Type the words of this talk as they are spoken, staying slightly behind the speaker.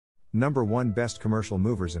Number 1 Best Commercial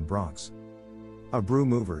Movers in Bronx. Abreu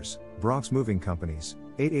Movers, Bronx Moving Companies,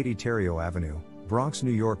 880 Thieriot Avenue, Bronx,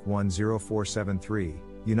 New York 10473,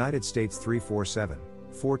 United States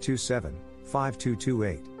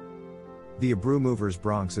 347-427-5228. The Abreu Movers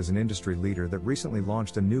Bronx is an industry leader that recently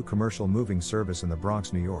launched a new commercial moving service in the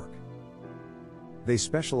Bronx, New York. They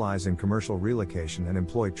specialize in commercial relocation and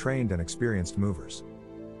employ trained and experienced movers.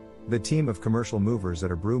 The team of commercial movers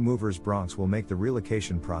at Abreu Movers Bronx will make the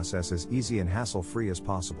relocation process as easy and hassle-free as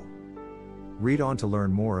possible. Read on to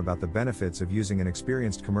learn more about the benefits of using an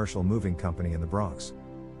experienced commercial moving company in the Bronx.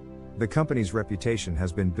 The company's reputation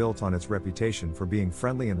has been built on its reputation for being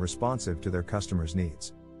friendly and responsive to their customers'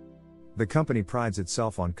 needs. The company prides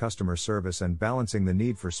itself on customer service and balancing the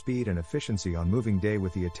need for speed and efficiency on moving day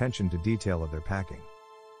with the attention to detail of their packing.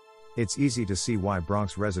 It's easy to see why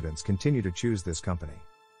Bronx residents continue to choose this company.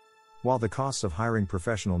 While the costs of hiring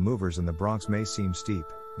professional movers in the Bronx may seem steep,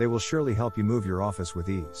 they will surely help you move your office with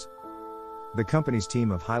ease. The company's team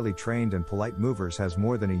of highly trained and polite movers has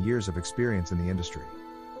more than a year's of experience in the industry.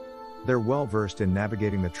 They're well versed in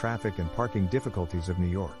navigating the traffic and parking difficulties of New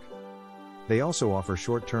York. They also offer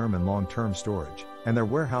short-term and long-term storage, and their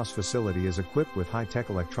warehouse facility is equipped with high-tech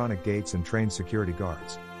electronic gates and trained security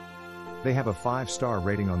guards. They have a 5-star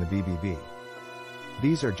rating on the BBB.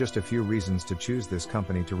 These are just a few reasons to choose this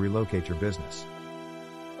company to relocate your business.